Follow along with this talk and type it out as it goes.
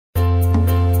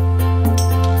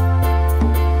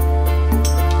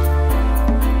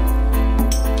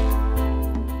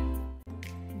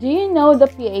know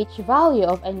the pH value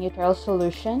of a neutral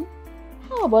solution?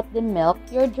 How about the milk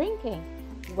you're drinking?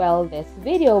 Well, this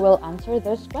video will answer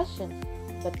those questions,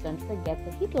 but don't forget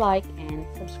to hit like and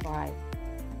subscribe.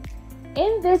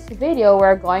 In this video,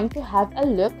 we're going to have a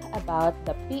look about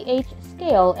the pH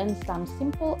scale and some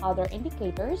simple other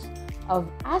indicators of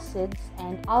acids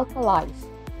and alkalis.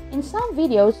 In some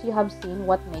videos, you have seen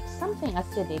what makes something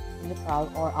acidic,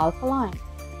 neutral, or alkaline.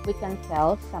 We can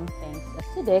tell something's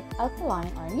acidic,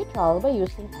 alkaline, or neutral by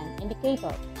using an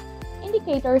indicator.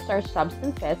 Indicators are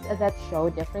substances that show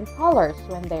different colors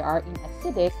when they are in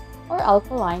acidic or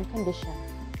alkaline conditions.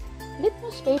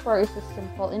 Litmus paper is a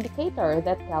simple indicator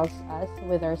that tells us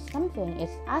whether something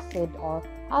is acid or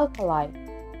alkali.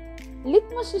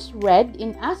 Litmus is red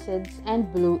in acids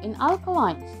and blue in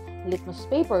alkalines. Litmus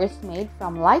paper is made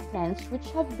from lichens which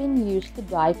have been used to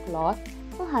dye cloth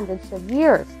for hundreds of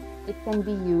years. It can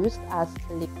be used as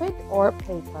liquid or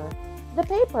paper. The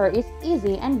paper is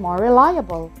easy and more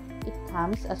reliable. It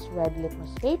comes as red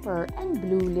litmus paper and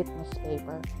blue litmus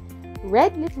paper.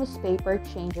 Red litmus paper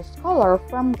changes color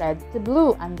from red to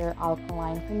blue under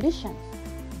alkaline conditions,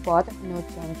 but no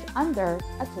change under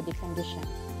acidic conditions.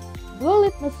 Blue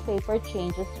litmus paper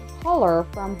changes color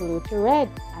from blue to red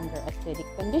under acidic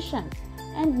conditions,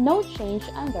 and no change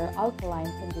under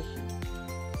alkaline conditions.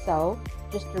 So,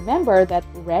 just remember that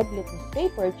red litmus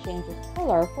paper changes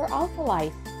color for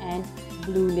alkalis and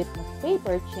blue litmus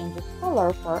paper changes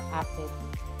color for acids.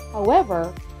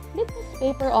 However, litmus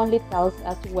paper only tells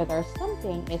us whether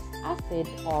something is acid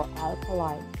or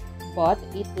alkali, but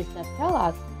it does not tell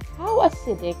us how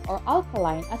acidic or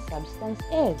alkaline a substance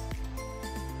is.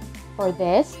 For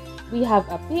this, we have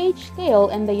a pH scale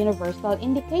and the universal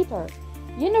indicator.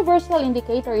 Universal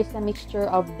indicator is a mixture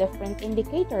of different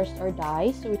indicators or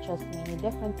dyes which has many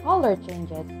different color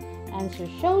changes and so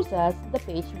shows us the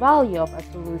pH value of a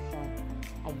solution.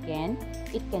 Again,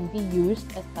 it can be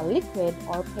used as a liquid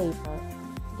or paper.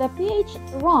 The pH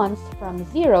runs from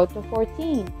 0 to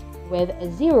 14, with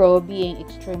 0 being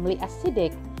extremely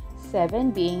acidic,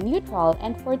 7 being neutral,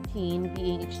 and 14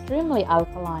 being extremely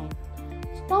alkaline.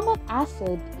 Stomach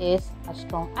acid is a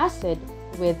strong acid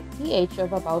with pH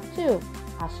of about 2.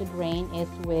 Acid rain is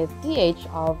with pH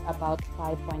of about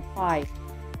 5.5.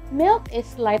 Milk is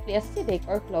slightly acidic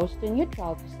or close to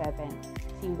neutral to 7.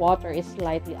 Seawater is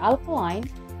slightly alkaline.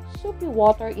 Soapy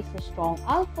water is a strong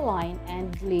alkaline,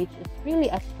 and bleach is really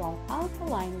a strong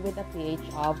alkaline with a pH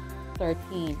of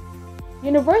 13.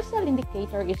 Universal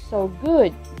indicator is so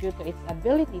good due to its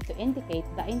ability to indicate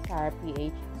the entire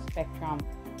pH spectrum.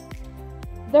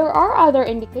 There are other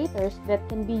indicators that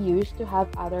can be used to have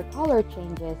other color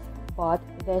changes, but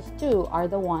these two are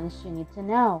the ones you need to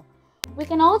know. We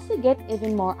can also get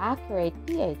even more accurate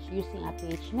pH using a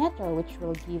pH meter which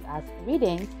will give us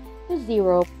readings to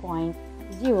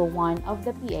 0.01 of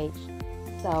the pH.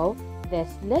 So,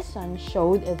 this lesson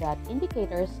showed that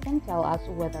indicators can tell us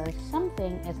whether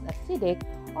something is acidic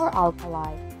or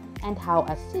alkali and how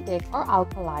acidic or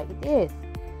alkali it is.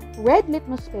 Red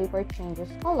litmus paper changes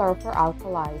color for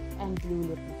alkalis and blue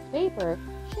litmus paper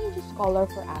changes color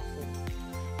for acids.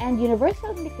 And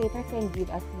universal indicator can give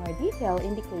us more detail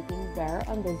indicating where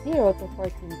on the 0 to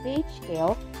 14 pH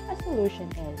scale a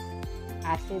solution is.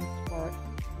 Acids for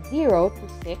 0 to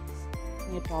 6,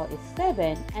 neutral is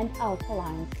 7, and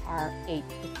alkalines are 8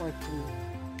 to 14.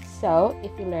 So, if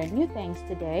you learned new things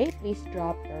today, please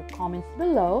drop your comments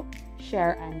below,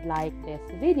 share and like this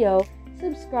video,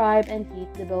 subscribe and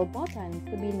hit the bell button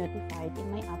to be notified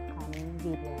in my upcoming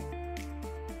videos.